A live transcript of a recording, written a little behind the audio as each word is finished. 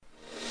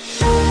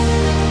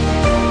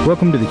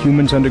Welcome to the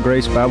Humans Under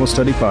Grace Bible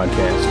Study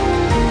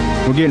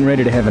Podcast. We're getting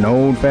ready to have an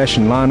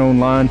old-fashioned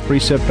line-on-line,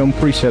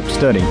 precept-on-precept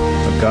study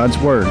of God's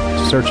Word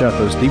to search out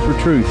those deeper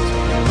truths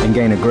and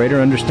gain a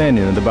greater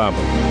understanding of the Bible.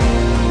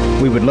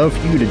 We would love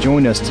for you to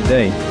join us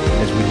today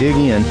as we dig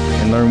in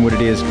and learn what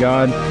it is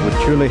God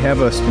would truly have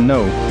us to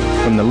know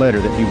from the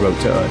letter that He wrote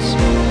to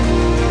us.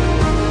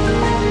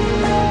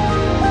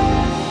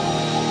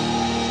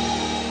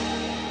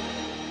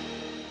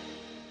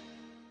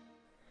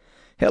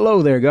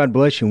 Hello there, God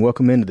bless you, and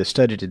welcome into the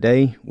study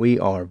today. We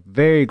are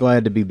very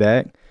glad to be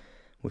back.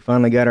 We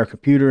finally got our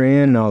computer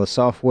in and all the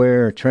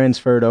software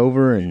transferred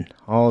over and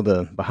all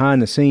the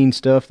behind-the-scenes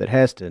stuff that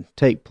has to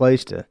take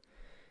place to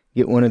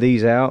get one of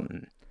these out.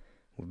 And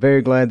we're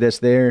very glad that's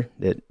there,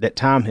 that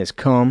time has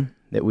come,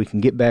 that we can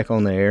get back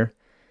on the air.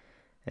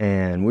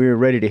 And we're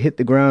ready to hit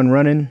the ground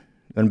running.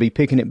 Going to be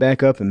picking it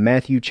back up in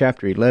Matthew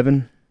chapter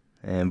 11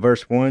 and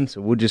verse 1,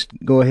 so we'll just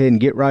go ahead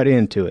and get right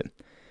into it.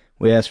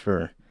 We ask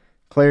for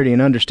clarity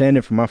and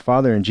understanding from our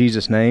Father in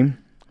Jesus'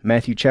 name.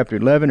 Matthew chapter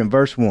 11 and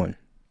verse 1.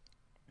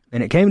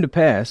 And it came to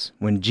pass,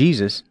 when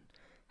Jesus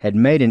had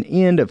made an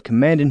end of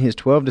commanding his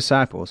 12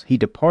 disciples, he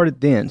departed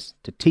thence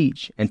to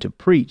teach and to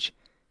preach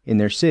in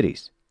their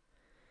cities.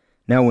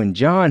 Now when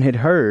John had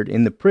heard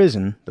in the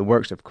prison the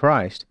works of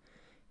Christ,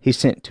 he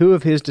sent 2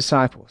 of his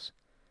disciples,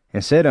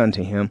 and said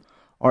unto him,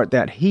 Art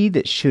thou he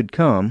that should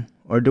come,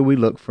 or do we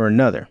look for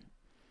another?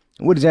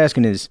 What he's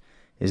asking is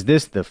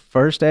this the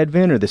first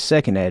advent or the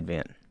second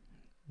advent?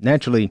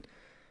 Naturally,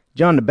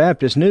 John the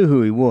Baptist knew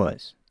who he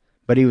was,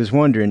 but he was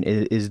wondering,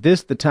 is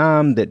this the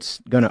time that's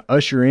going to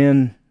usher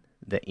in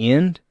the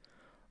end,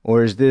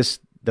 or is this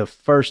the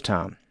first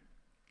time?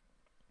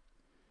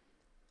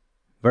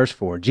 Verse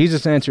 4,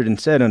 Jesus answered and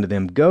said unto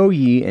them, Go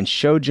ye and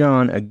show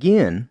John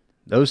again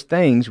those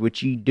things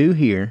which ye do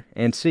hear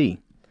and see.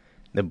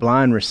 The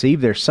blind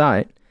receive their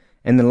sight,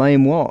 and the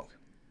lame walk.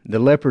 The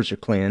lepers are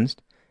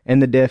cleansed,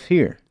 and the deaf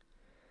hear.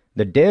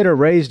 The dead are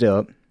raised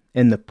up,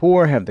 and the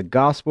poor have the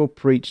gospel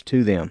preached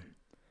to them.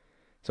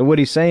 So what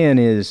he's saying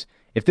is,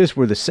 if this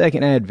were the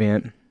second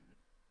advent,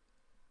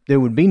 there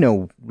would be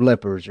no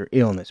lepers or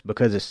illness,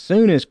 because as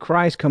soon as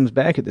Christ comes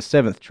back at the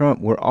 7th trump,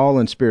 we're all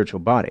in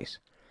spiritual bodies.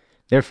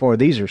 Therefore,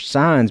 these are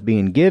signs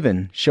being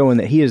given, showing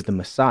that he is the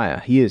Messiah.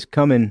 He is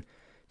coming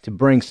to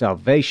bring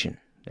salvation.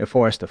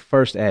 Therefore, it's the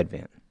first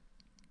advent.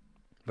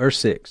 Verse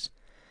 6,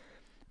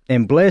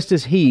 And blessed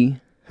is he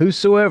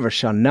whosoever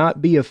shall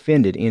not be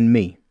offended in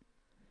me.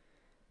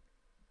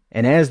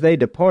 And as they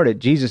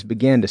departed, Jesus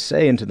began to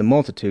say unto the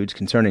multitudes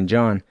concerning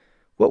John,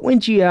 What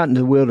went ye out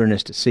into the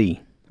wilderness to see?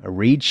 A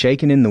reed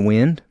shaken in the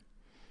wind?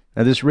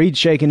 Now this reed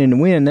shaken in the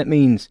wind, that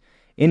means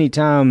any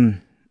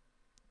time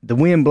the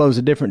wind blows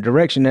a different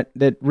direction,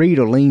 that reed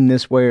will lean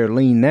this way or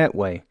lean that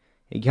way.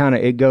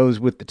 It goes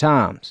with the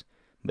times.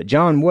 But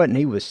John wasn't,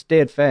 he was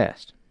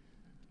steadfast.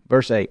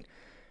 Verse 8,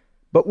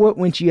 But what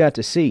went ye out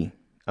to see?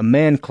 A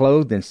man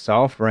clothed in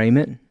soft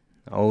raiment,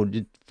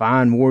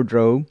 fine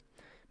wardrobe.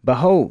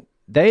 Behold,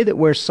 they that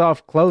wear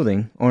soft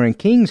clothing are in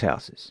kings'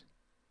 houses.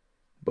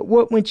 But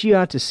what went ye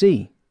out to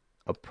see?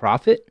 A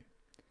prophet?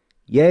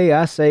 Yea,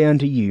 I say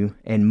unto you,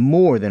 and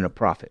more than a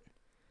prophet.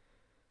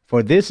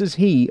 For this is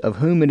he of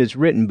whom it is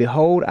written,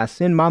 Behold, I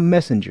send my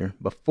messenger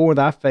before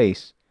thy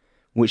face,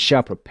 which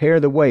shall prepare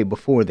the way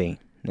before thee.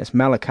 That's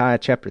Malachi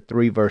chapter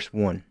 3, verse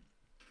 1.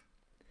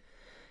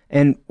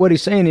 And what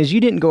he's saying is, you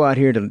didn't go out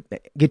here to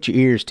get your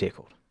ears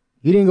tickled.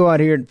 You didn't go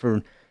out here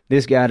for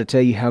this guy to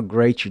tell you how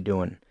great you're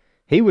doing.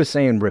 He was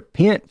saying,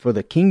 repent, for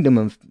the kingdom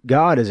of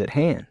God is at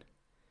hand.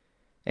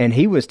 And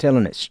he was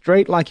telling it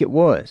straight like it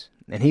was.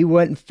 And he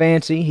wasn't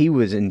fancy. He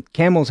was in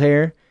camel's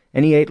hair,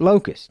 and he ate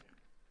locusts.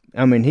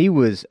 I mean, he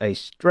was a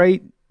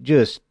straight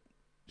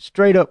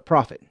up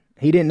prophet.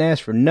 He didn't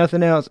ask for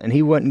nothing else, and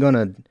he wasn't going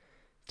to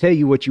tell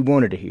you what you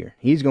wanted to hear.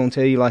 He's going to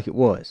tell you like it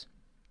was.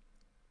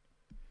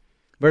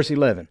 Verse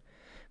 11,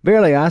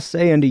 Verily I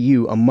say unto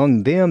you,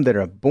 among them that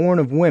are born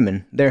of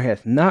women, there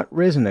hath not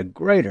risen a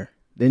greater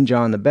than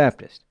John the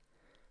Baptist.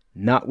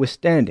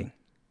 Notwithstanding,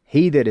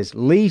 he that is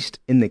least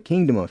in the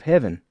kingdom of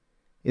heaven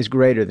is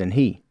greater than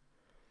he.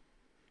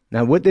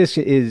 Now what this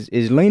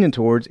is leaning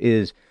towards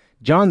is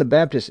John the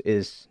Baptist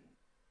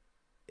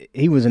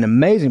he was an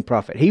amazing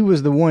prophet. He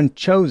was the one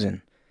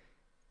chosen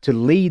to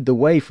lead the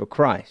way for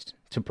Christ,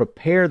 to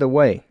prepare the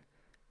way,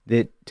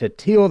 to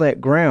till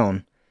that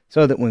ground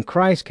so that when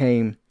Christ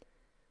came,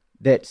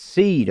 that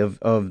seed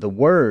of the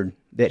word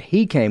that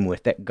he came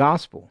with, that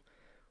gospel,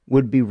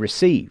 would be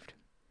received.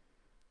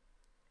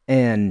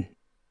 And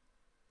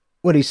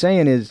what he's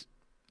saying is,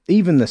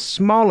 even the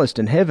smallest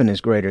in heaven is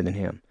greater than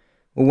him.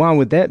 Well, why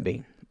would that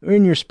be? We're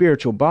in your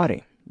spiritual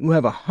body. You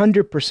have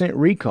 100%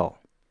 recall.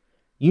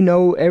 You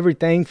know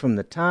everything from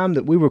the time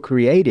that we were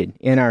created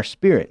in our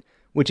spirit,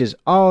 which is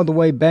all the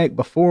way back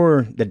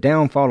before the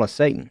downfall of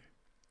Satan.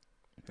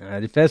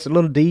 If that's a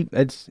little deep,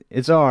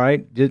 it's all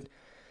right.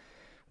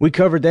 We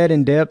covered that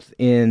in depth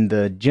in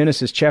the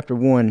Genesis chapter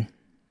 1,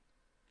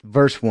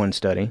 verse 1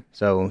 study.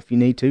 So if you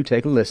need to,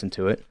 take a listen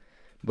to it.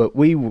 But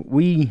we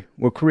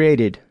were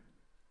created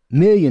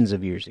millions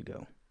of years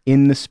ago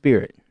in the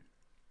Spirit.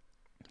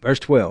 Verse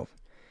 12.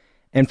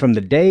 And from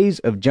the days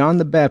of John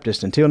the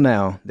Baptist until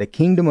now, the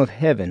kingdom of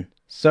heaven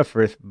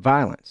suffereth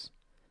violence,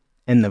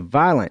 and the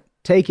violent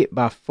take it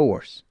by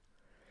force.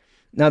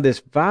 Now this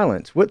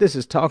violence, what this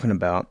is talking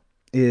about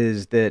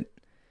is that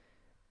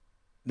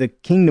the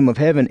kingdom of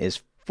heaven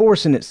is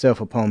forcing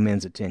itself upon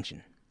men's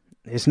attention.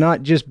 It's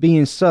not just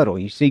being subtle.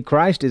 You see,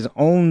 Christ is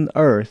on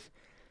earth,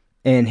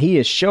 and he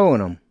is showing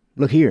them,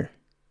 look here,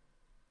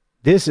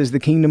 this is the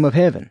kingdom of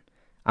heaven.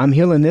 I'm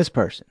healing this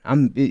person.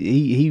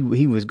 He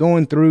was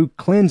going through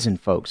cleansing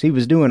folks. He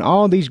was doing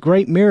all these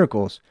great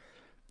miracles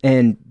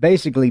and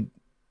basically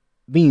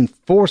being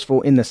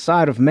forceful in the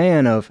sight of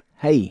man of,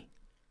 hey,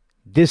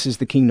 this is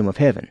the kingdom of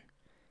heaven,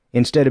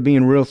 instead of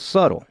being real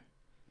subtle.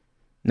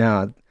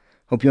 Now, I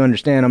hope you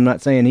understand, I'm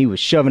not saying he was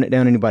shoving it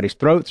down anybody's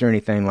throats or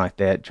anything like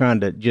that, trying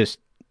to just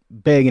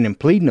begging and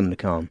pleading them to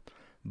come.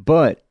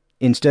 But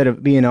instead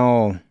of being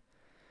all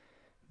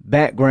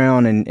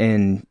background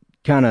and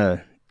kind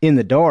of in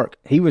the dark,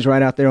 he was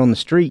right out there on the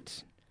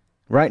streets,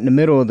 right in the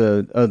middle of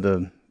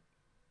the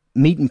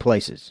meeting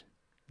places,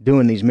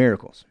 doing these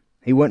miracles.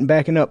 He wasn't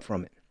backing up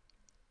from it.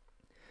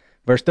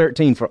 Verse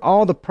 13, for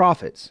all the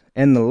prophets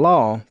and the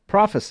law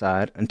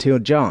prophesied until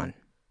John.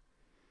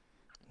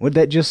 What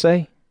did that just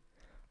say?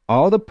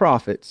 All the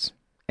prophets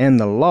and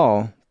the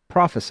law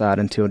prophesied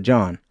until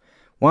John.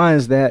 Why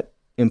is that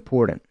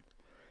important?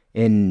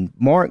 In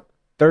Mark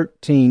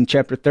 13,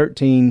 chapter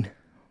 13,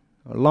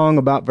 along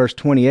about verse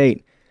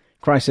 28,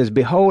 Christ says,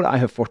 behold, I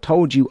have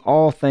foretold you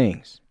all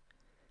things.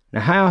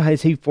 Now, how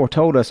has he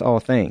foretold us all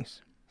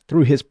things?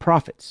 Through his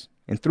prophets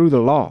and through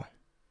the law,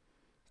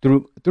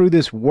 through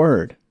this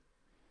word.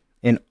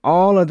 And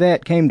all of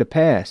that came to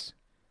pass.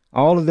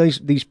 All of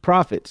these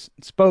prophets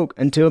spoke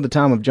until the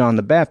time of John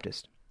the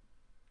Baptist.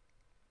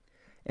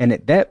 And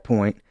at that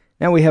point,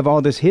 now we have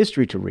all this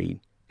history to read,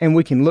 and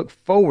we can look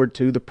forward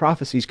to the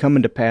prophecies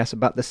coming to pass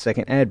about the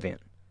second advent.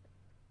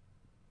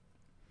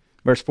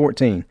 Verse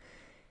 14,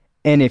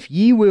 and if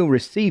ye will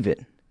receive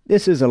it,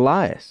 this is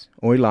Elias,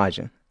 or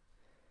Elijah,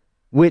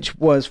 which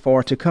was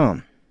for to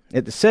come.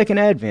 At the second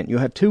advent, you'll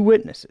have two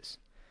witnesses,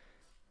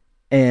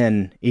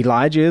 and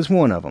Elijah is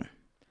one of them.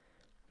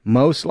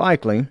 Most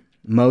likely,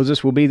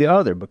 Moses will be the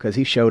other, because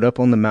he showed up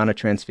on the Mount of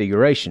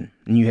Transfiguration,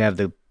 and you have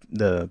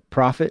the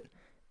prophet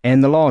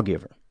and the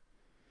lawgiver.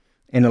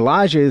 And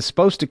Elijah is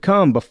supposed to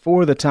come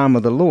before the time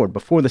of the Lord,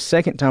 before the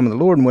second time of the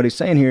Lord. And what he's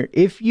saying here,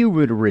 if you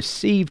would have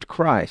received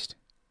Christ,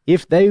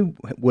 if they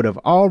would have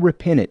all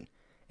repented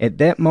at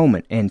that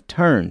moment and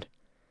turned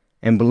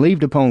and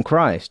believed upon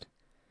Christ,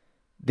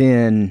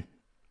 then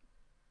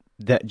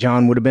that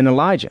John would have been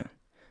Elijah.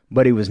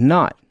 But he was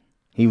not.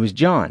 He was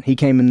John. He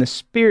came in the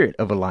spirit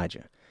of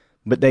Elijah.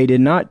 But they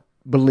did not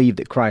believe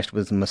that Christ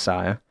was the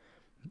Messiah.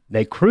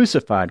 They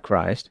crucified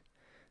Christ.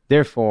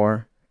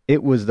 Therefore,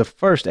 it was the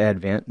first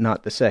advent,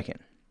 not the second.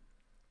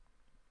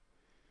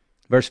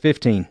 Verse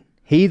 15,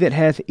 he that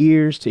hath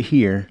ears to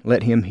hear,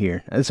 let him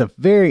hear. Now, that's a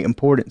very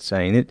important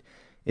saying. It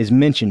is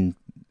mentioned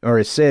or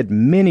is said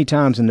many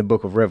times in the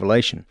book of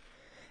Revelation.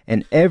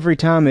 And every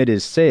time it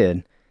is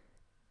said,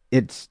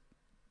 it's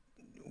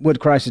what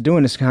Christ is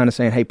doing is kind of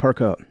saying, hey,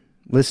 perk up.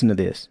 Listen to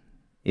this.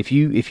 If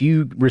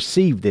you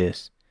receive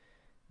this,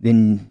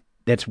 then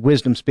that's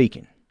wisdom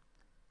speaking.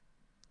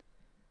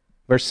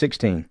 Verse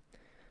 16,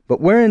 but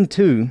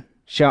whereunto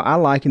shall I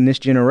liken this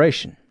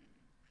generation?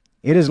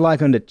 It is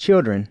like unto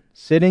children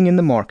sitting in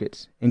the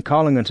markets and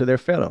calling unto their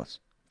fellows,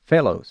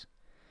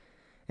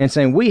 and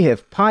saying, we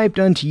have piped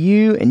unto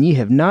you, and ye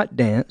have not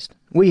danced.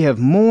 We have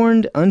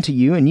mourned unto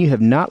you, and ye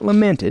have not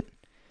lamented.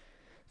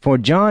 For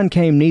John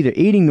came neither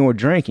eating nor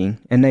drinking,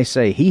 and they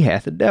say, he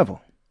hath a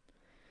devil.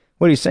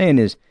 What he's saying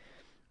is,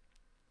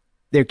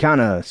 they're kind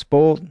of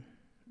spoiled.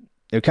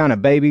 They're kind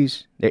of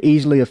babies. They're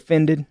easily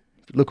offended.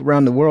 If you look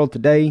around the world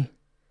today,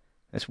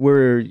 that's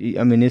where,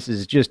 this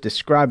is just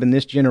describing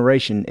this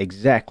generation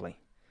exactly.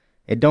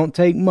 It don't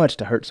take much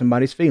to hurt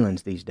somebody's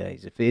feelings these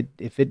days.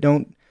 If it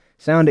don't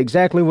sound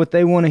exactly what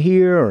they want to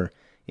hear, or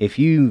if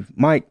you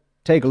might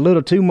take a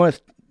little too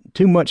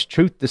much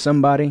truth to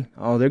somebody,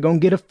 they're going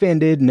to get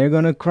offended, and they're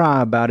going to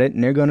cry about it,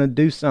 and they're going to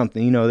do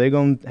something. They're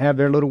going to have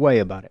their little way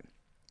about it.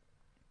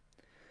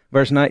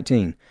 Verse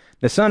 19,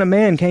 the Son of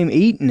Man came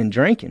eating and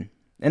drinking,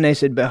 and they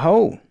said,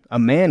 behold, a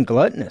man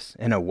gluttonous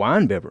and a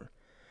winebibber,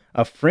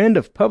 a friend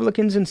of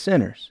publicans and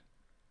sinners.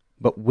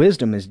 But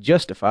wisdom is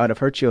justified of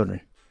her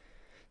children.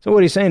 So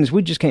what he's saying is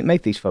we just can't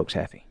make these folks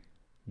happy.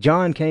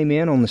 John came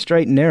in on the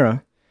straight and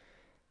narrow,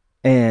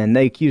 and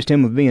they accused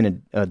him of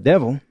being a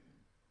devil.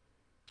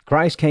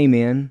 Christ came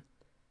in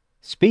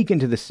speaking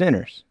to the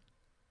sinners,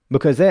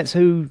 because that's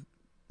who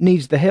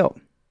needs the help.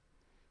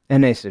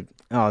 And they said,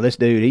 this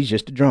dude, he's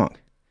just a drunk.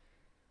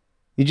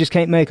 You just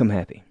can't make him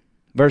happy.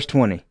 Verse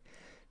 20,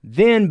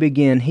 then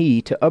began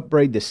he to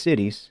upbraid the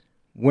cities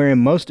wherein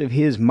most of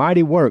his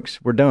mighty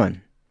works were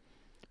done,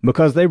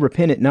 because they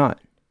repented not.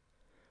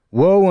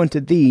 Woe unto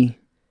thee,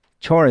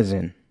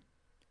 Chorazin!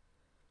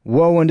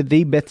 Woe unto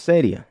thee,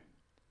 Bethsaida!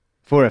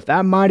 For if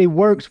thy mighty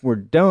works were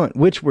done,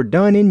 which were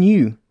done in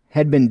you,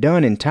 had been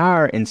done in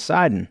Tyre and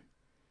Sidon,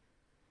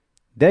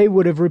 they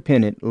would have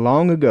repented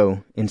long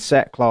ago in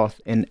sackcloth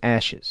and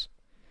ashes.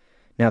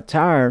 Now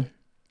Tyre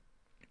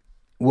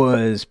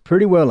was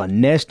pretty well a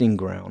nesting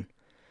ground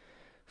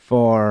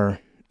for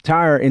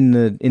Tyre in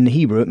the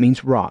Hebrew. It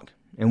means rock,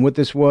 and what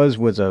this was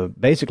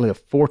basically a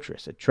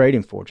fortress, a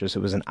trading fortress.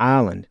 It was an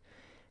island,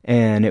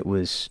 and it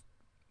was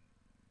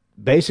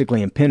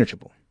basically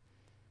impenetrable.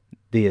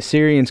 The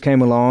Assyrians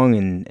came along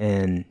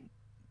and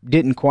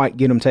didn't quite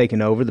get them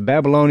taken over. The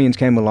Babylonians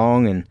came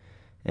along,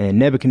 and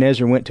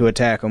Nebuchadnezzar went to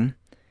attack them,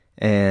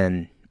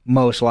 and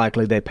most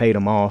likely they paid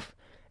them off.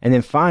 And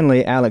then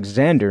finally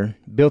Alexander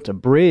built a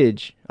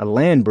bridge, a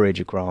land bridge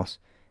across,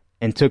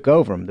 and took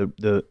over them.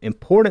 The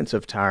importance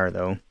of Tyre,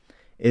 though,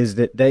 is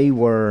that they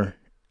were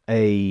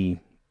a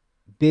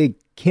big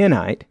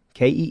Kenite,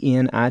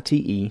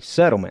 Kenite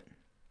settlement.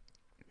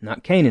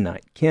 Not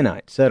Canaanite,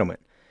 Kenite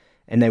settlement.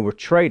 And they were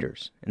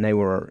traders, and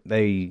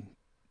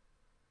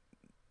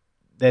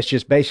that's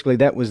just basically,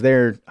 that was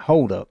their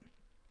holdup.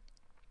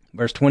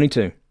 Verse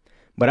 22,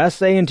 But I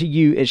say unto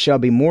you, it shall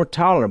be more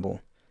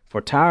tolerable for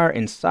Tyre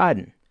and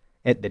Sidon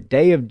at the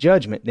day of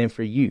judgment than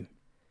for you.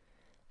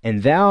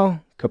 And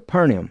thou,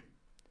 Capernaum,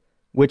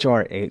 which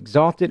art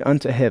exalted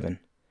unto heaven,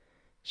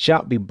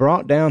 shalt be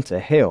brought down to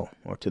hell,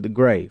 or to the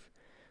grave.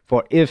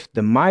 For if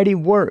the mighty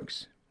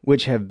works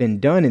which have been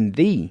done in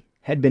thee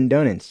had been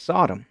done in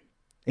Sodom,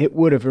 it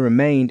would have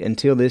remained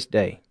until this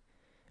day.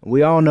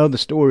 We all know the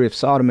story of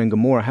Sodom and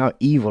Gomorrah, how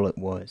evil it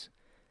was.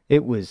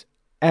 It was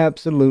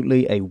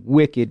absolutely a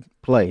wicked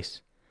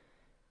place.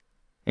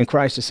 And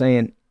Christ is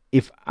saying,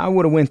 if I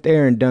would have went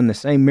there and done the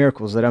same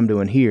miracles that I'm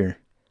doing here,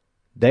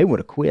 they would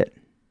have quit.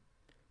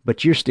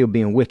 But you're still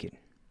being wicked.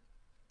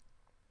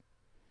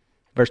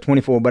 Verse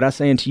 24, But I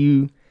say unto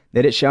you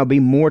that it shall be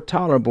more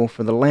tolerable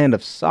for the land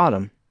of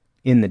Sodom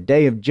in the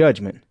day of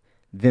judgment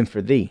than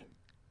for thee.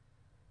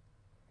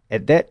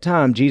 At that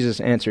time Jesus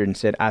answered and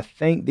said, I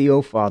thank thee,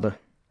 O Father,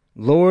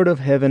 Lord of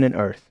heaven and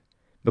earth,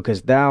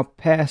 because thou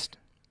hast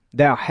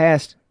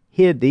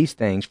hid these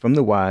things from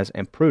the wise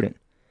and prudent,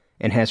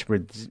 and hast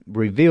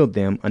revealed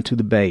them unto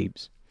the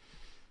babes.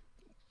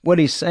 What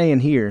he's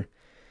saying here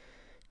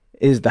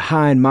is the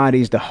high and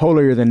mighties, the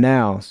holier than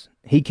thous.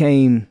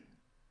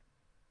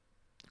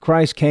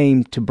 Christ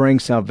came to bring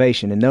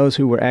salvation, and those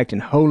who were acting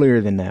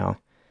holier than thou,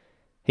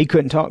 he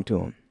couldn't talk to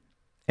them.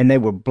 And they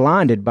were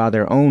blinded by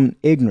their own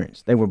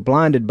ignorance. They were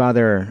blinded by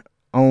their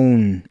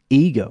own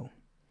ego.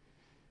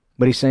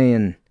 But he's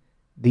saying,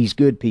 these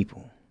good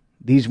people,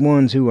 these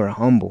ones who are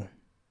humble,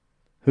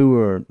 who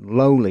are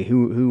lowly,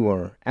 who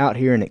are out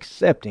here and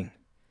accepting,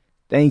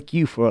 thank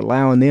you for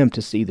allowing them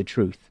to see the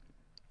truth.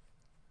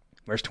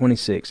 Verse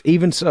 26,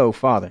 Even so,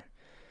 Father,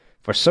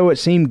 for so it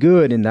seemed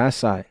good in thy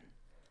sight.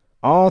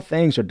 All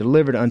things are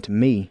delivered unto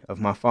me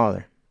of my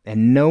Father,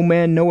 and no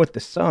man knoweth the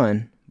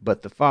Son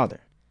but the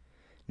Father.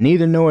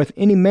 Neither knoweth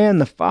any man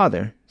the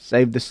Father,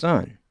 save the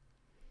Son,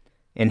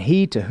 and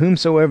he to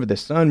whomsoever the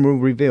Son will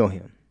reveal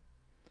him.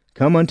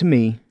 Come unto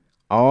me,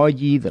 all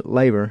ye that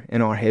labor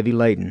and are heavy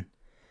laden,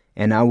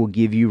 and I will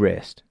give you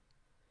rest.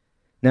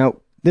 Now,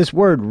 this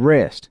word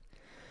rest,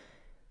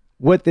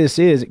 what this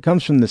is, it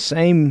comes from the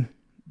same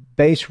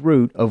base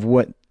root of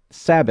what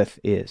Sabbath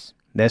is.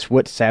 That's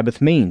what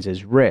Sabbath means,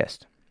 is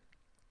rest.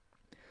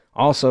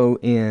 Also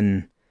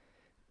in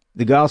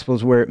the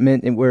Gospels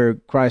where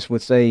Christ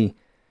would say,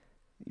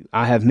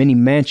 I have many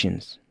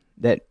mansions.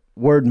 That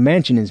word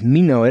mansion is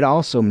meno. It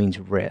also means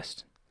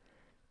rest.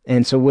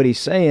 And so what he's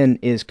saying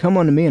is, come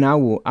unto me and I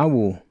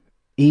will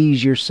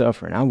ease your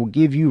suffering. I will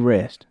give you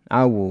rest.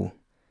 I will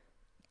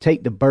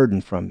take the burden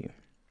from you.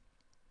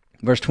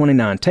 Verse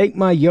 29, Take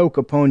my yoke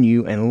upon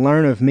you and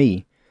learn of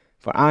me,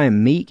 for I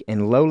am meek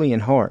and lowly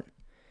in heart,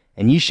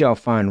 and ye shall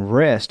find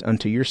rest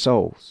unto your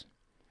souls.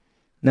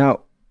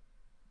 Now,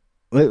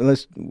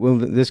 let's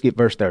get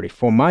verse 30.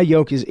 For my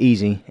yoke is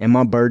easy and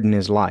my burden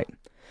is light.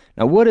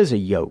 Now, what is a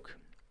yoke?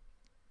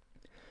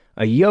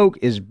 A yoke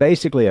is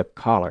basically a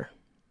collar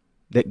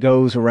that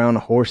goes around a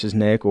horse's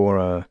neck, or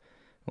a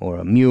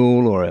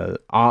mule, or a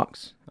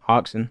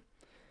oxen.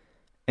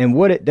 And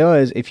what it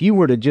does, if you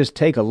were to just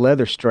take a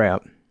leather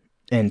strap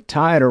and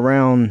tie it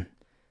around,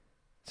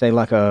 say,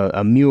 like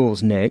a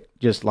mule's neck,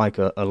 just like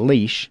a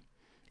leash,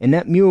 and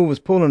that mule was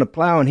pulling a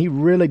plow and he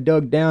really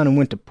dug down and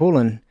went to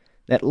pulling,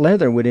 that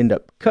leather would end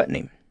up cutting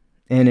him,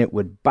 and it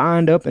would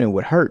bind up and it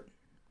would hurt.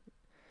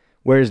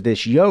 Whereas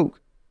this yoke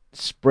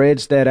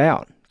spreads that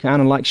out,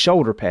 kind of like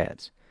shoulder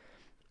pads.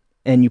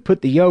 And you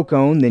put the yoke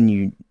on, then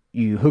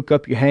you hook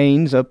up your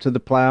hanes up to the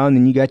plow, and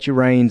then you got your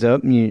reins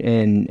up,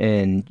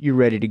 and you're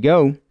ready to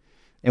go.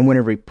 And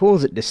whenever he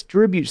pulls, it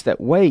distributes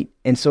that weight,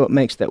 and so it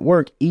makes that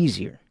work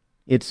easier.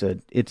 It's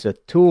a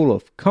tool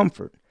of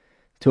comfort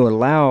to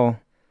allow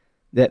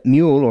that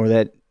mule, or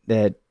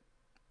that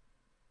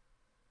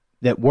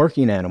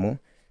working animal,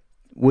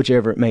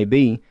 whichever it may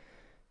be,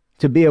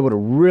 to be able to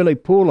really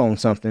pull on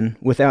something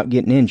without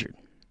getting injured.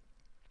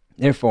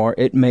 Therefore,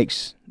 it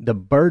makes the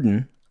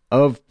burden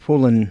of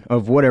pulling,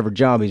 of whatever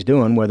job he's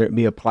doing, whether it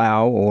be a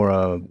plow or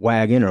a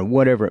wagon or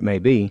whatever it may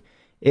be,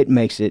 it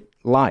makes it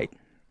light.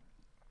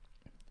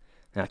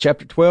 Now,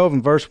 chapter 12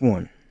 and verse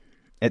 1.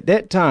 At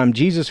that time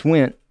Jesus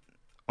went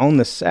on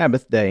the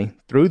Sabbath day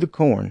through the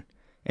corn,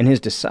 and his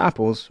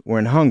disciples were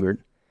an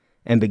hungered,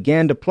 and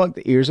began to pluck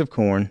the ears of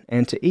corn,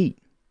 and to eat.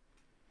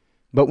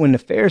 But when the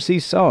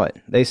Pharisees saw it,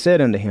 they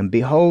said unto him,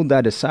 Behold, thy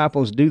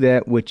disciples do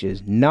that which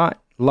is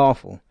not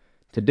lawful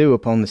to do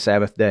upon the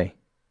Sabbath day.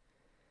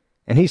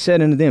 And he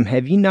said unto them,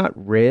 Have ye not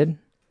read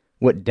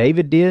what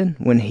David did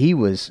when he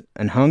was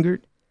an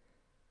hungered,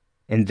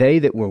 and they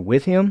that were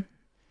with him?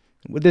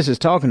 What this is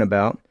talking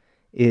about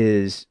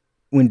is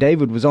when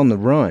David was on the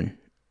run.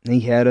 He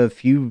had a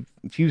few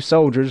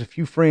soldiers, a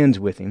few friends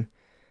with him,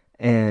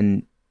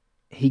 and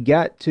he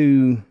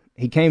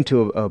came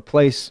to a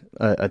place,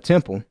 a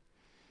temple,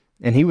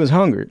 and he was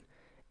hungered,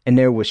 and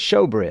there was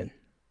showbread.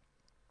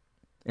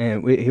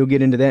 And he'll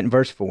get into that in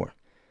verse 4.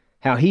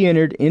 How he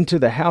entered into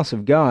the house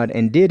of God,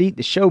 and did eat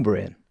the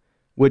showbread,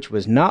 which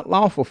was not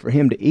lawful for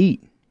him to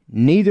eat,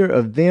 neither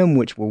of them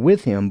which were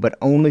with him, but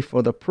only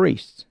for the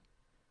priests.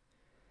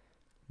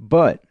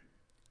 But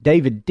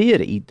David did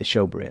eat the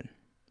showbread,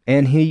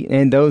 and he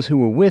and those who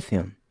were with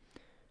him.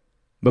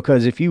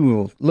 Because if you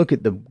will look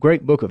at the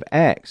great book of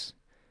Acts,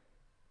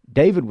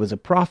 David was a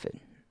prophet.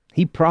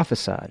 He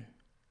prophesied.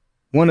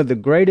 One of the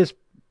greatest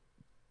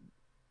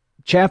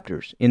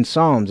chapters in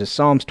Psalms is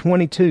Psalms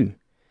 22,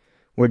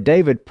 where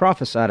David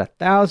prophesied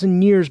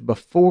 1,000 years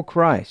before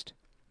Christ,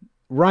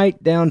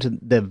 right down to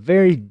the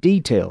very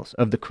details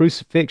of the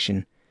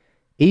crucifixion,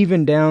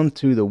 even down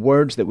to the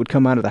words that would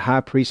come out of the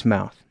high priest's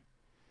mouth.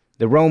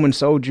 The Roman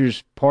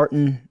soldiers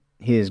parting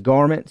his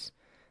garments,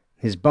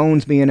 his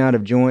bones being out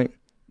of joint,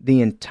 the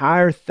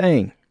entire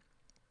thing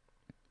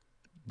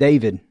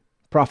David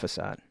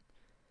prophesied.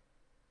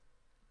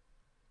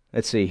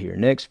 Let's see here,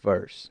 next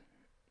verse.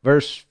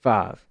 Verse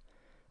 5.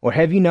 Or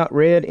have you not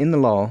read in the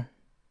law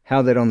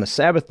how that on the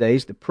Sabbath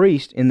days the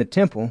priests in the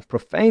temple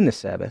profane the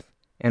Sabbath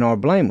and are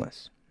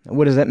blameless? Now,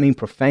 what does that mean,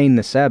 profane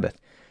the Sabbath?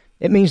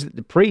 It means that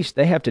the priests,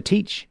 they have to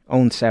teach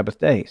on Sabbath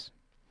days.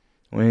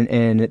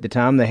 And at the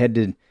time they had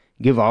to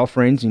give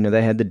offerings,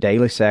 they had the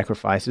daily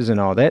sacrifices and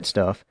all that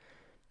stuff.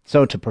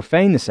 So to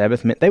profane the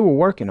Sabbath meant they were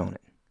working on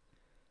it.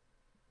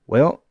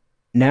 Well,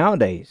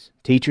 nowadays,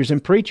 teachers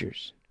and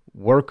preachers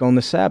work on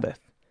the Sabbath.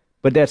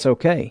 But that's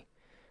okay,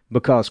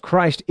 because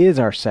Christ is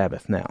our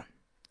Sabbath now.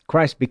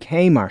 Christ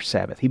became our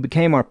Sabbath. He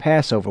became our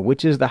Passover,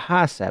 which is the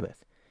high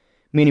Sabbath,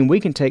 meaning we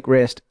can take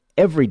rest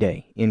every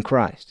day in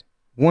Christ.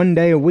 One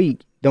day a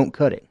week, don't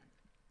cut it.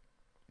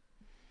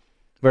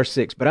 Verse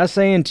 6, But I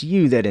say unto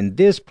you that in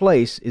this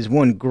place is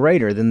one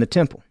greater than the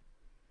temple.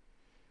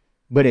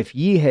 But if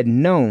ye had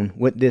known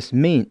what this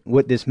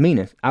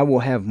meaneth, I will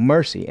have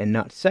mercy and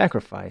not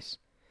sacrifice,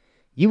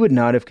 ye would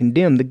not have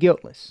condemned the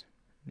guiltless.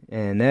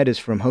 And that is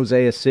from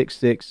Hosea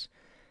 6:6.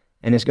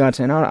 And it's God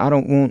saying, I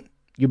don't want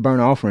your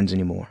burnt offerings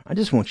anymore. I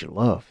just want your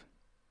love.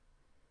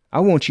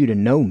 I want you to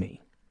know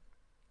me.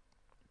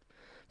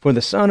 For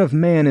the Son of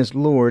Man is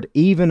Lord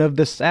even of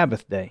the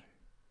Sabbath day.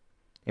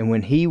 And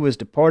when he was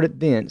departed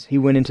thence, he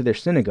went into their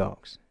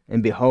synagogues.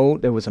 And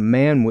behold, there was a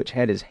man which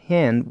had his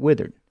hand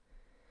withered.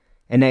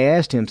 And they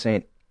asked him,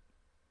 saying,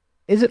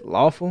 Is it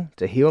lawful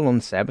to heal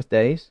on Sabbath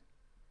days?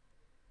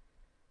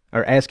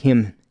 Or asked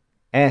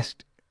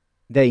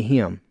they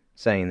him,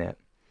 saying that,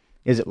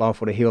 Is it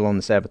lawful to heal on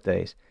the Sabbath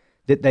days?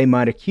 That they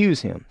might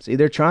accuse him. See,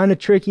 they're trying to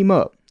trick him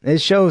up. It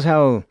shows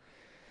how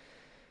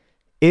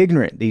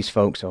ignorant these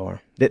folks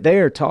are, that they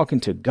are talking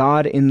to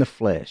God in the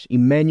flesh,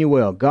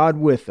 Emmanuel, God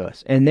with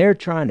us, and they're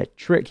trying to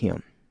trick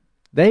him.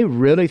 They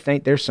really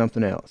think there's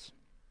something else.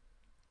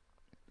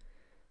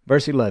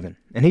 Verse 11,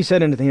 And he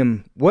said unto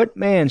him, What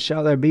man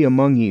shall there be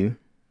among you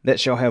that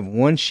shall have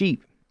one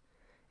sheep,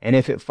 and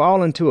if it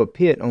fall into a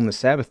pit on the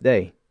Sabbath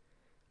day,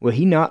 will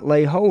he not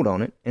lay hold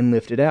on it and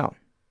lift it out?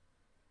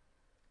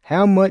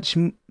 How much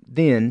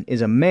then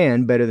is a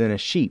man better than a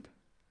sheep?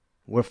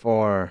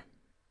 Wherefore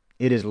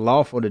it is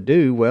lawful to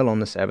do well on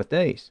the Sabbath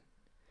days.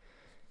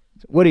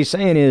 What he's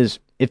saying is,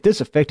 if this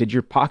affected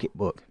your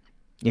pocketbook,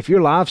 if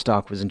your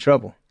livestock was in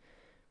trouble,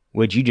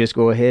 would you just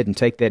go ahead and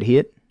take that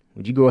hit?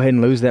 Would you go ahead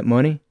and lose that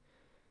money?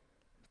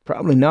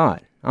 Probably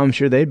not. I'm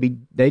sure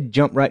they'd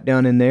jump right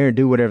down in there and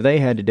do whatever they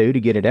had to do to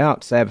get it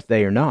out, Sabbath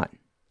day or not.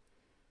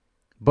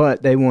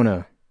 But they want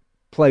to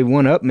play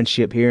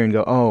one-upmanship here and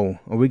go, oh,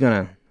 we're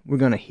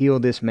gonna heal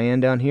this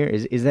man down here?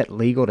 Is that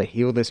legal to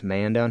heal this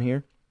man down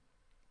here?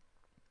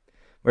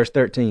 Verse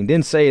 13,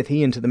 Then saith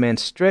he unto the man,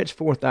 Stretch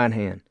forth thine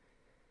hand.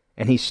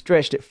 And he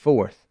stretched it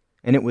forth,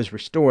 and it was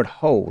restored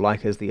whole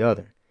like as the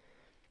other.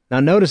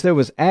 Now notice there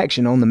was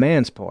action on the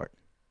man's part.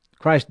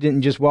 Christ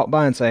didn't just walk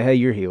by and say, Hey,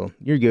 you're healed.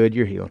 You're good.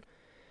 You're healed.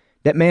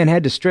 That man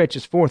had to stretch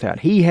his forth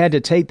out. He had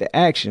to take the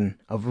action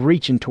of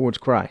reaching towards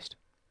Christ.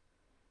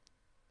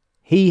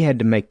 He had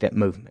to make that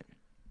movement.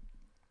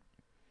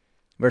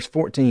 Verse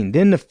 14,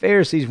 Then the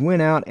Pharisees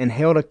went out and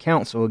held a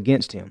council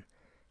against him,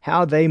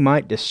 how they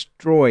might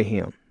destroy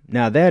him.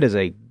 Now that is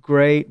a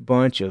great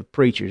bunch of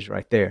preachers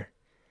right there.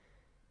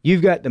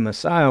 You've got the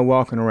Messiah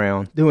walking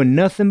around, doing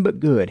nothing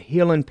but good,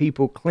 healing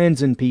people,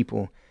 cleansing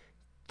people,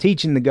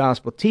 teaching the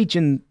gospel,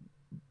 teaching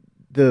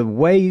the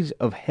ways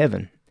of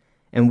heaven.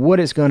 and what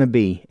it's going to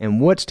be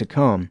and what's to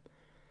come,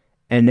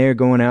 and they're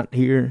going out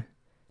here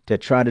to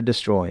try to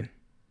destroy him.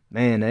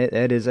 Man,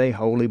 that is a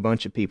holy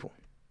bunch of people.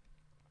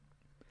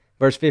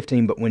 Verse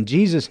 15, but when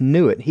Jesus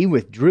knew it, he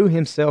withdrew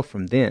himself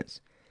from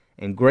thence,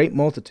 and great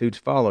multitudes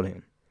followed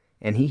him,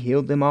 and he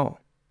healed them all,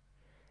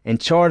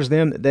 and charged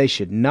them that they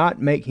should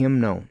not make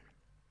him known,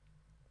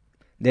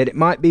 that it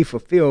might be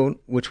fulfilled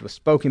which was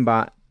spoken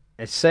by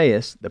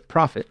Esaias the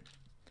prophet,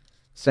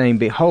 saying,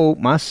 behold,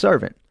 my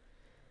servant,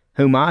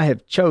 whom I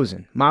have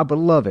chosen, my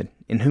beloved,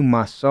 in whom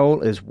my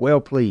soul is well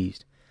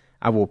pleased.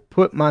 I will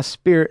put my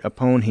spirit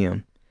upon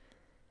him,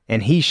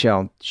 and he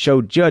shall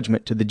show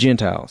judgment to the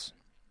Gentiles.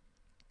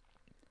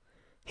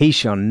 He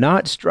shall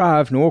not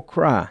strive nor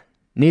cry,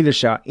 neither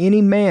shall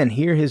any man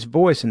hear his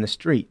voice in the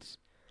streets.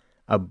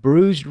 A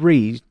bruised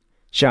reed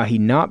shall he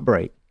not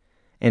break,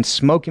 and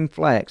smoking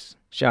flax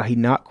shall he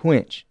not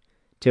quench,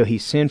 till he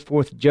send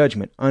forth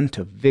judgment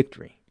unto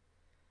victory.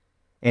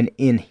 And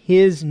in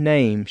his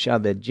name shall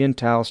the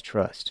Gentiles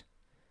trust.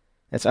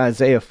 That's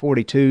Isaiah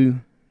 42,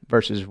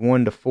 verses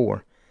 1 to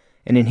 4.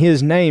 And in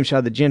his name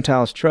shall the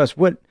Gentiles trust.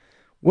 What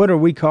are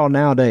we called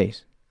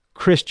nowadays?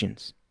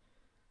 Christians.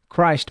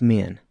 Christ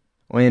men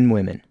and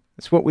women.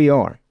 That's what we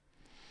are.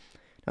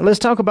 Now let's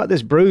talk about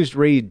this bruised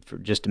reed for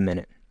just a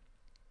minute.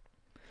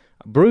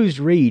 A bruised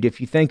reed, if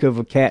you think of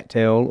a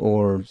cattail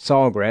or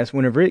sawgrass,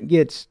 whenever it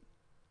gets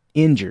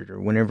injured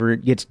or whenever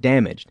it gets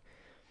damaged,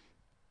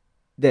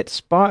 that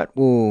spot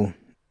will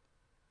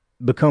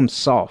become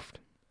soft,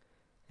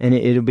 and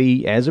it'll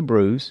be as a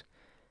bruise,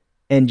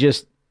 and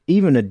just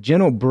even a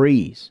gentle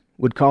breeze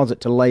would cause it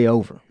to lay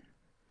over.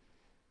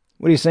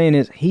 What he's saying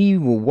is he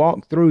will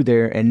walk through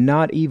there and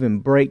not even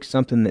break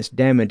something that's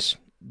damaged,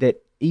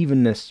 that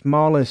even the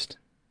smallest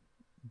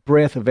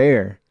breath of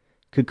air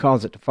could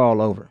cause it to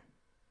fall over.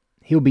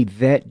 He'll be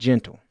that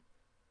gentle.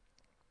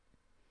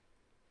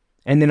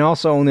 And then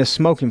also on this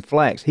smoking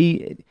flax,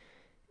 he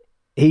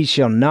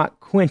shall not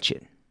quench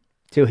it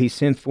till he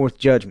send forth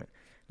judgment.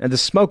 Now the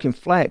smoking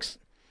flax,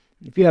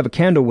 if you have a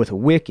candle with a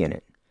wick in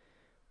it,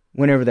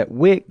 whenever that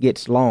wick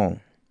gets long,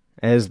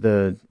 as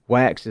the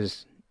wax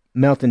is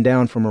melting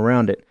down from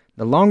around it,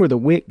 the longer the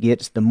wick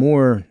gets, the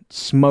more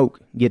smoke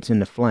gets in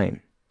the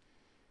flame.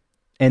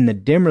 And the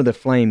dimmer the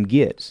flame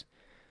gets.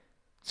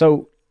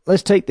 So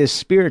let's take this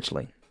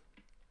spiritually.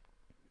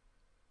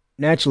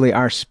 Naturally,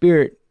 our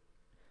spirit,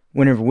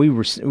 whenever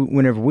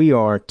we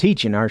are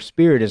teaching, our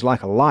spirit is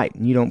like a light,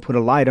 and you don't put a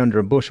light under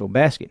a bushel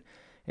basket.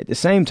 At the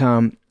same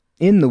time,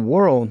 in the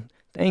world,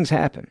 things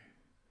happen.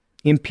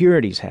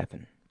 Impurities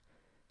happen.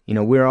 You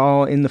know, we're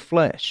all in the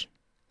flesh.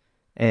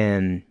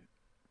 And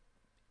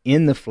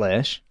in the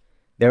flesh,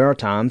 there are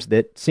times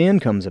that sin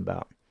comes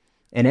about.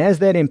 And as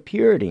that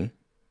impurity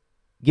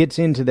gets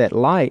into that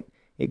light,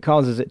 it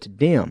causes it to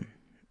dim.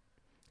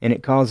 And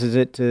it causes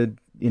it to,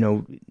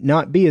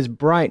 not be as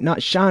bright,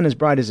 not shine as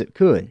bright as it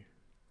could.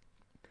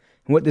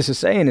 And what this is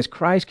saying is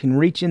Christ can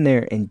reach in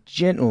there and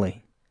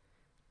gently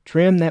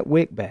trim that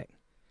wick back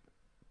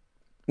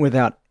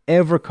without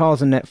ever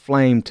causing that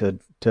flame to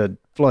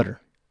flutter.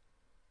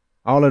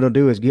 All it'll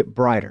do is get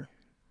brighter.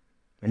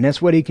 And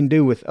that's what he can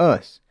do with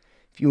us,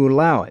 if you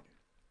allow it.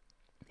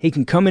 He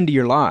can come into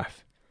your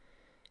life,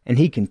 and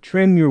he can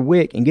trim your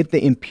wick and get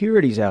the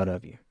impurities out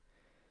of you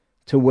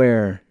to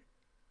where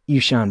you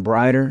shine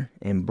brighter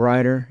and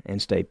brighter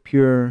and stay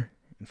pure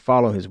and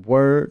follow his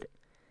word.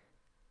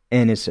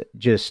 And it's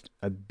just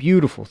a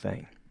beautiful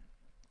thing.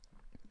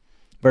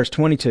 Verse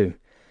 22,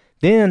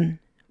 then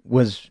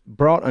was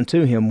brought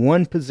unto him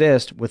one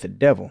possessed with a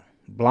devil,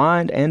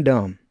 blind and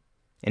dumb,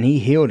 and he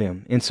healed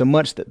him,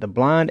 insomuch that the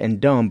blind and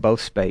dumb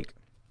both spake.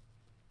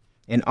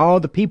 And all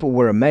the people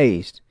were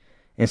amazed,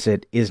 and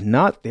said, is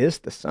not this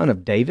the son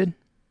of David?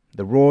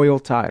 The royal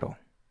title,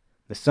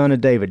 the son of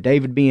David,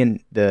 David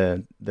being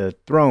the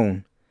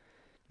throne,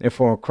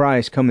 therefore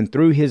Christ coming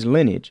through his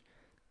lineage,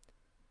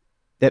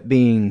 that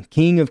being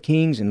King of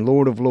kings and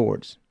Lord of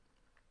lords.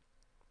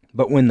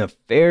 But when the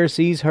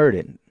Pharisees heard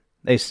it,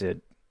 they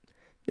said,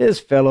 this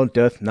fellow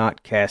doth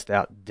not cast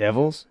out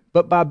devils,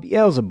 but by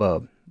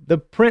Beelzebub, the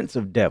prince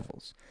of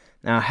devils.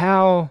 Now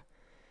how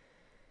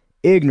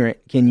ignorant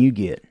can you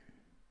get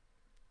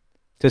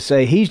to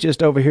say he's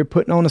just over here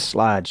putting on a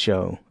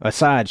sideshow,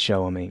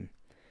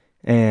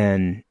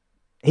 and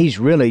he's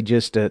really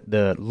just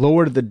the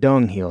Lord of the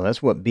dunghill.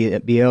 That's what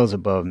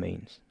Beelzebub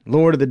means.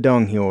 Lord of the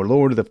dunghill, or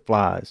Lord of the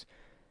flies.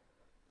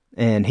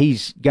 And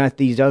he's got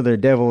these other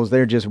devils,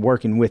 they're just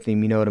working with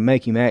him, to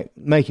make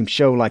him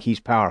show like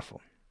he's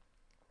powerful.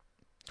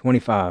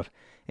 25.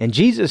 And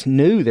Jesus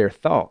knew their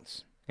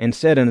thoughts, and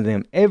said unto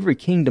them, every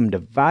kingdom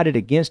divided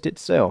against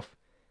itself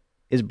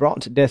is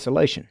brought to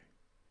desolation,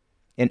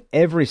 and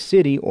every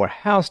city or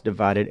house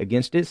divided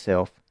against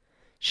itself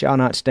shall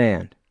not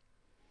stand.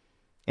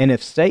 And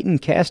if Satan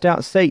cast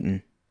out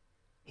Satan,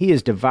 he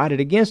is divided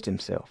against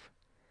himself.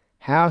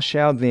 How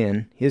shall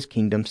then his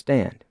kingdom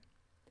stand?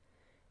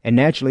 And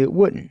naturally it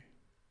wouldn't.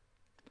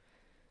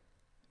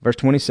 Verse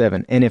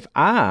 27, and if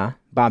I,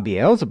 by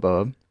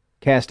Beelzebub,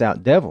 cast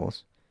out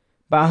devils,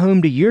 by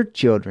whom do your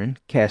children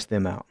cast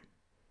them out?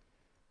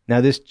 Now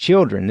this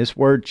children, this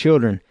word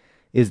children,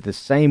 is the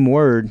same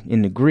word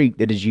in the Greek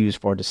that is used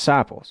for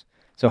disciples.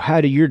 So how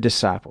do your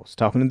disciples,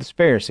 talking to the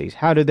Pharisees,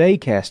 how do they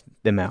cast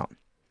them out?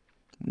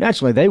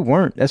 Naturally, they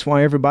weren't. That's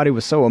why everybody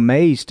was so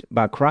amazed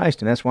by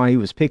Christ, and that's why he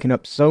was picking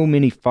up so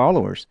many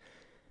followers,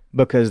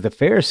 because the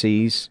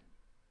Pharisees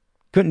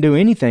couldn't do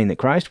anything that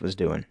Christ was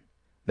doing.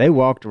 They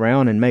walked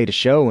around and made a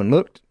show and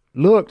looked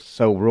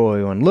so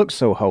royal and looked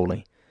so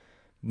holy,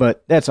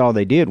 but that's all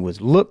they did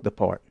was look the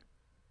part.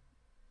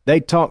 They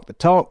talked the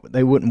talk, but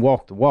they wouldn't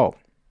walk the walk.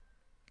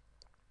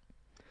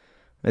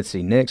 Let's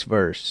see, next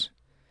verse.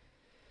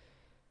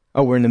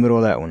 Oh, we're in the middle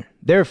of that one.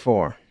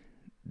 Therefore,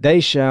 they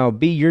shall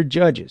be your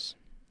judges.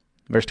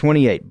 Verse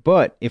 28,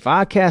 but if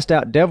I cast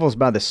out devils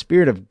by the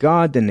Spirit of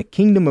God, then the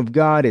kingdom of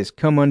God is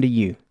come unto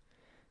you.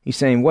 He's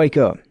saying, wake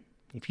up.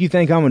 If you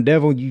think I'm a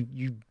devil,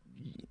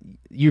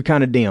 you're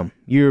kind of dim.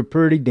 You're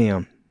pretty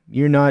dim.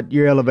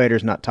 Your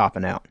elevator's not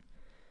topping out.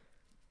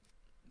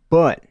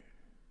 But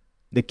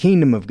the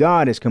kingdom of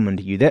God is coming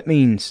to you. That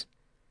means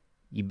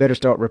you better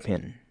start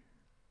repenting.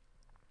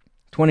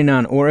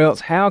 29, or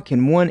else how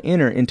can one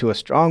enter into a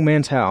strong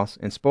man's house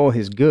and spoil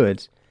his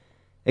goods,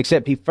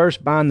 except he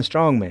first bind the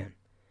strong man,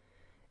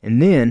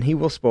 and then he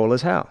will spoil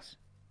his house?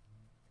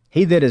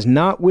 He that is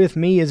not with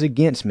me is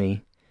against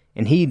me,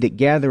 and he that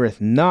gathereth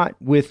not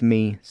with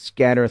me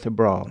scattereth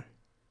abroad.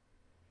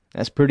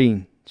 That's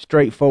pretty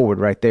straightforward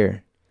right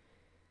there.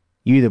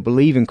 You either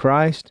believe in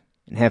Christ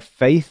and have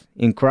faith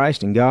in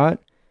Christ and God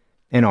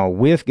and are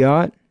with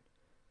God,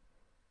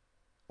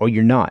 or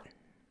you're not.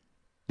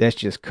 That's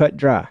just cut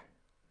dry.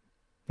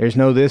 There's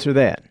no this or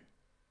that.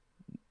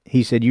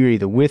 He said, you're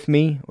either with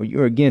me or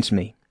you're against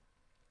me.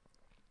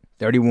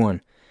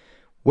 31.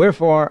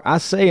 Wherefore I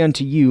say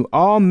unto you,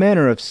 all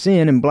manner of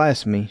sin and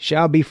blasphemy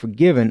shall be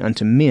forgiven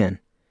unto men,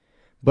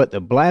 but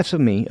the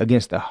blasphemy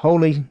against the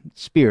Holy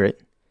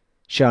Spirit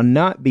shall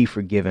not be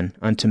forgiven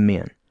unto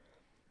men.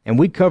 And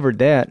we covered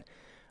that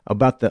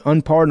about the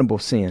unpardonable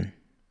sin,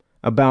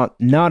 about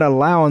not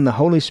allowing the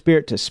Holy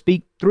Spirit to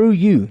speak through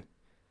you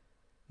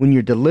when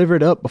you're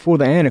delivered up before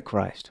the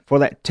Antichrist, for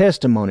that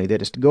testimony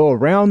that is to go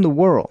around the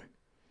world,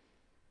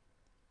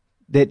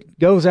 that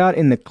goes out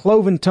in the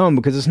cloven tongue,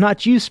 because it's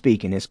not you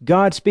speaking, it's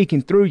God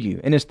speaking through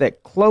you. And it's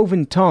that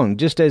cloven tongue,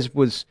 just as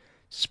was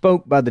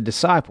spoke by the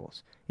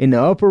disciples in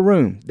the upper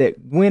room, that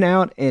went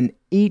out and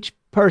each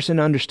person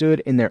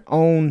understood in their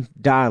own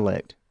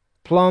dialect,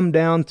 plumb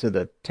down to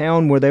the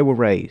town where they were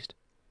raised.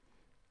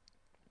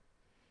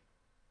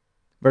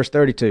 Verse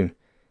 32.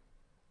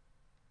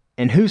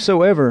 And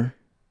whosoever...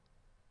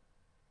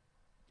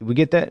 Did we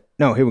get that?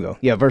 No, here we go.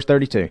 Yeah, verse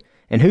 32.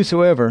 And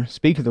whosoever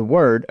speaketh a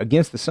word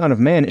against the Son of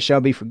Man, it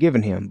shall be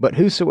forgiven him. But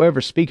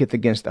whosoever speaketh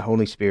against the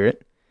Holy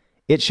Spirit,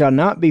 it shall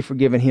not be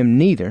forgiven him,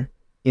 neither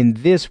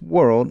in this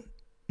world,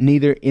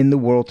 neither in the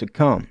world to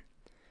come.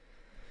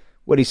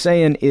 What he's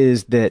saying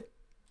is that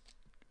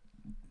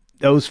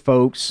those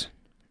folks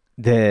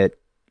that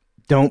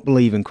don't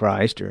believe in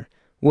Christ or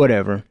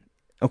whatever,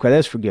 okay,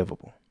 that's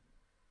forgivable.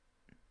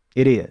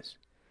 It is.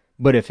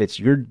 But if it's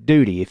your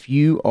duty, if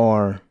you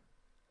are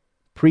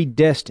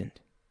predestined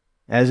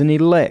as an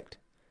elect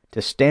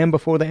to stand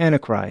before the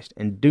Antichrist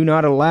and do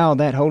not allow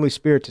that Holy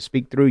Spirit to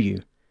speak through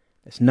you,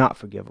 that's not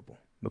forgivable,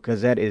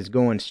 because that is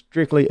going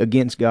strictly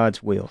against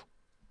God's will.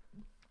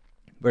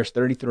 Verse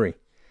 33.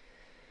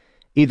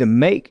 Either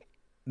make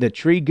the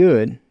tree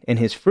good and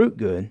his fruit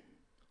good,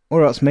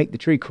 or else make the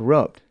tree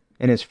corrupt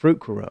and his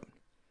fruit corrupt.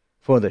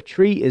 For the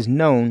tree is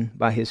known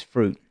by his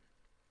fruit.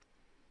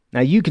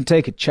 Now you can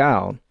take a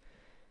child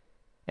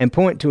and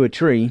point to a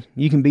tree.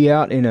 You can be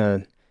out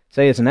in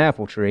say it's an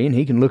apple tree, and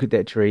he can look at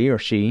that tree, or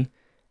she,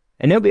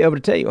 and they'll be able to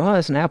tell you, oh,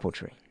 that's an apple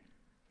tree.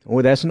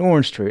 Or that's an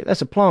orange tree.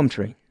 That's a plum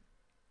tree.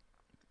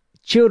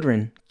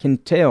 Children can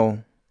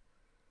tell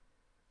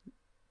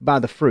by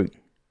the fruit.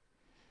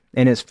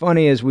 And it's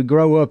funny, as we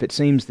grow up, it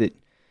seems that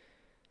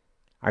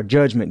our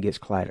judgment gets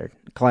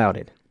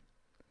clouded.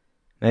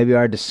 Maybe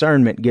our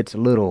discernment gets a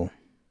little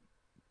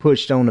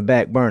pushed on the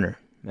back burner.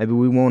 Maybe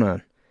we want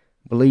to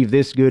believe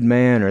this good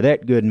man or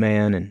that good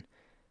man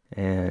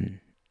and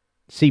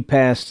see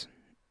past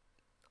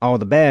all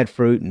the bad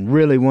fruit and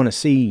really want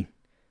to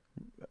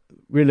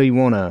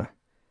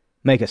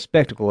make a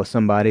spectacle of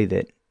somebody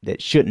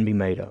that shouldn't be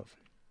made of.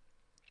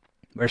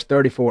 Verse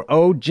 34,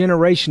 O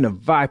generation of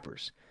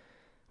vipers,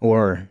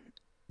 or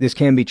this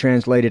can be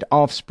translated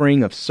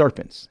offspring of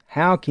serpents,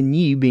 how can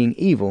ye, being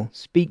evil,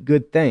 speak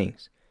good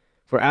things?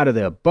 For out of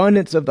the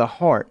abundance of the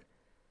heart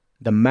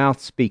the mouth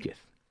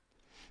speaketh.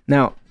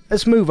 Now,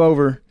 let's move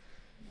over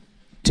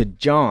to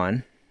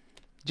John.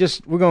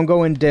 We're going to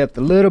go in depth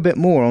a little bit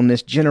more on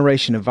this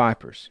generation of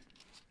vipers.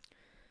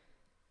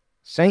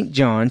 St.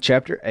 John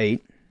chapter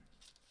 8.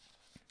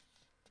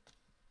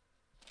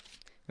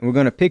 And we're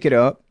going to pick it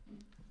up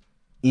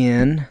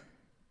in,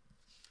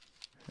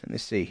 let me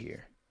see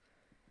here,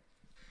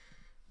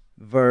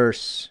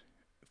 verse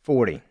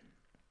 40.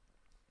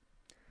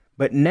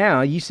 But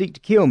now ye seek to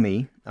kill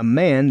me, a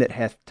man that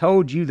hath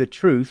told you the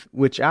truth,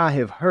 which I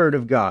have heard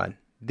of God.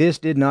 This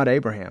did not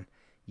Abraham.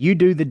 You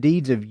do the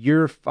deeds of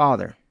your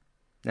father.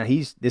 Now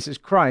this is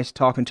Christ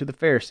talking to the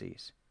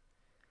Pharisees.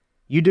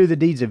 You do the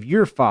deeds of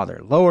your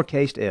father,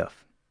 lowercase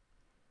f.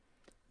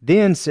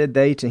 Then said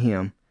they to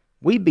him,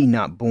 We be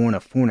not born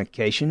of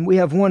fornication. We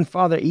have one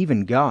Father,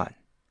 even God.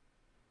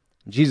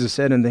 Jesus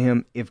said unto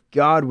him, If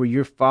God were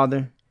your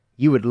Father,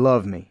 you would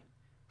love me.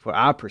 For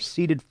I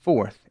proceeded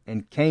forth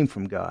and came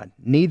from God.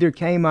 Neither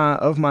came I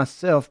of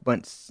myself,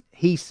 but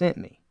he sent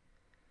me.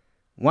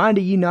 Why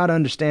do ye not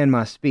understand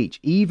my speech,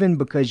 even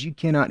because you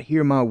cannot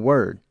hear my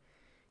word?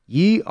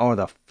 You are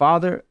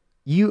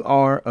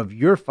of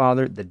your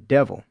father the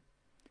devil,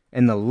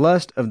 and the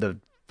lust of the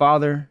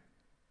father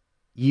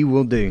you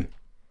will do.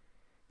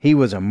 He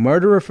was a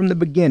murderer from the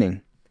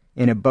beginning,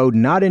 and abode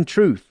not in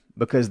truth,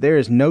 because there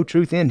is no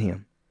truth in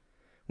him.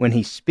 When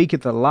he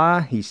speaketh a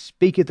lie, he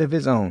speaketh of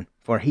his own,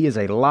 for he is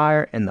a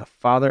liar and the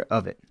father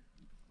of it.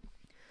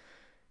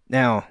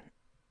 Now,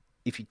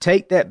 if you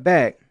take that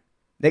back,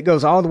 that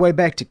goes all the way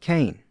back to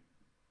Cain.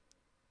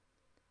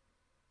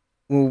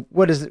 Well,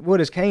 what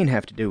does Cain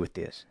have to do with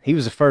this? He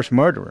was the first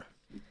murderer.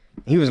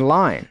 He was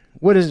lying.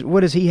 What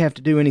does he have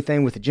to do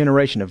anything with the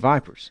generation of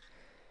vipers?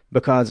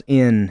 Because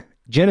in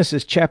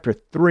Genesis chapter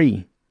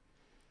 3,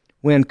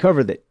 we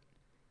uncover that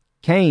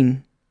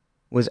Cain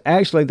was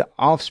actually the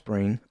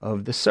offspring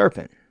of the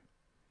serpent.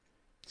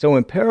 So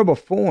in parable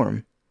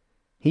form,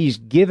 he's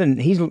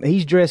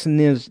dressing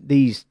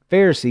these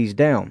Pharisees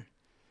down.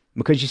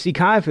 Because you see,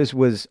 Caiaphas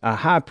was a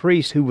high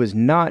priest who was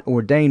not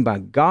ordained by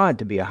God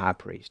to be a high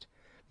priest,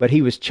 but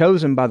he was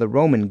chosen by the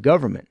Roman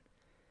government.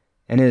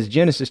 And as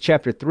Genesis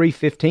chapter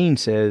 3:15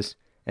 says,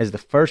 as the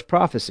first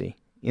prophecy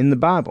in the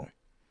Bible,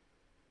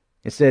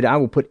 it said, I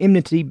will put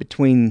enmity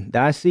between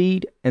thy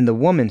seed and the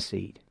woman's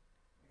seed.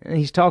 And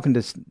he's talking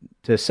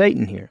to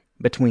Satan here,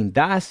 between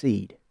thy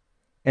seed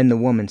and the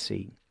woman's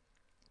seed.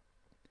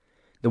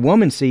 The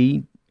woman's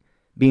seed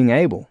being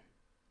Abel,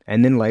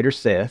 and then later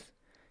Seth,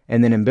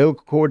 and then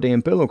umbilical cord to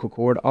umbilical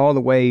cord, all the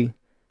way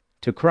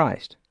to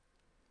Christ.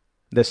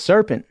 The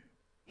serpent,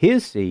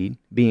 his seed,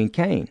 being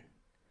Cain,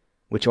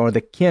 which are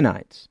the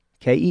Kenites,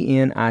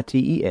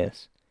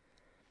 Kenites.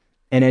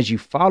 And as you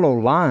follow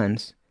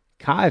lines,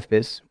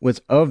 Caiaphas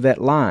was of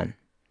that line.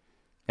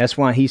 That's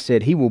why he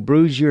said, he will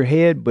bruise your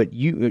head, but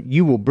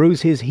you will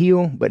bruise his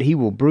heel, but he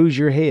will bruise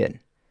your head.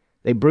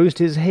 They bruised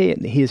his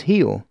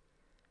heel,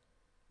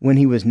 when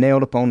he was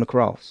nailed upon the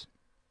cross.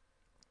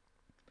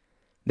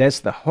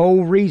 That's the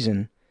whole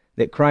reason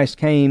that Christ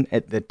came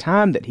at the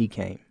time that he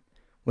came,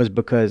 was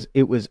because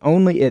it was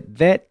only at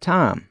that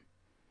time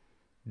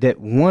that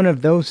one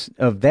of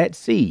that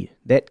seed,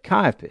 that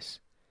Caiaphas,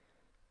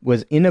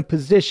 was in a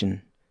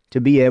position to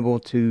be able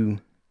to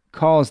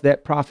cause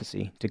that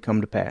prophecy to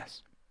come to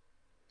pass.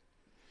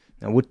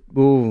 Now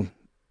we'll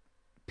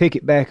pick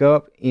it back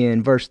up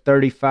in verse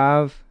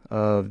 35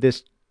 of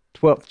this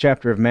 12th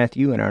chapter of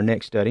Matthew in our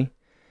next study.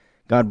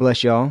 God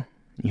bless y'all.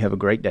 You have a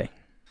great day.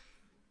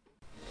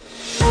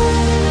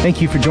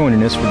 Thank you for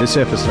joining us for this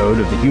episode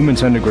of the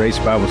Humans Under Grace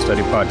Bible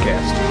Study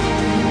Podcast.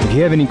 If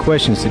you have any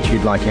questions that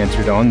you'd like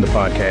answered on the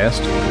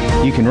podcast,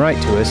 you can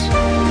write to us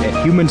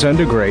at Humans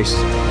Under Grace,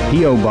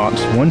 P.O.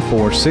 Box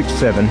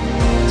 1467,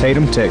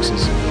 Tatum,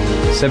 Texas,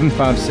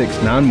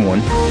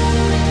 75691,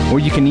 or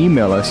you can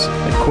email us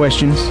at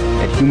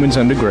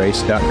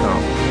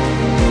questions@humansundergrace.com.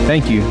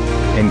 Thank you,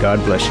 and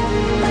God bless you.